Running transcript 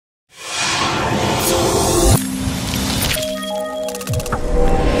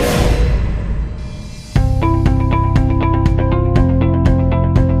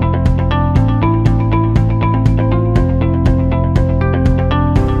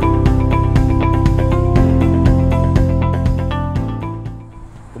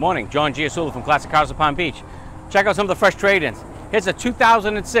morning. John Giasula from Classic Cars of Palm Beach. Check out some of the fresh trade-ins. Here's a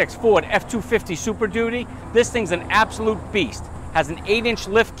 2006 Ford F250 Super Duty. This thing's an absolute beast. Has an 8-inch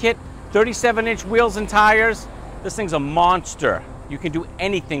lift kit, 37-inch wheels and tires. This thing's a monster. You can do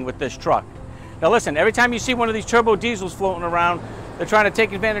anything with this truck. Now listen, every time you see one of these turbo diesels floating around, they're trying to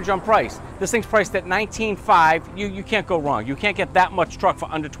take advantage on price. This thing's priced at $19,500. You can't go wrong. You can't get that much truck for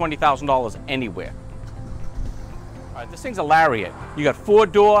under $20,000 anywhere. All right, this thing's a Lariat. You got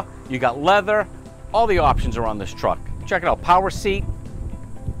 4-door, you got leather, all the options are on this truck. Check it out, power seat,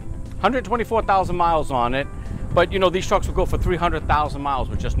 124,000 miles on it, but you know, these trucks will go for 300,000 miles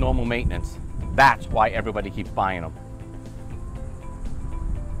with just normal maintenance. That's why everybody keeps buying them.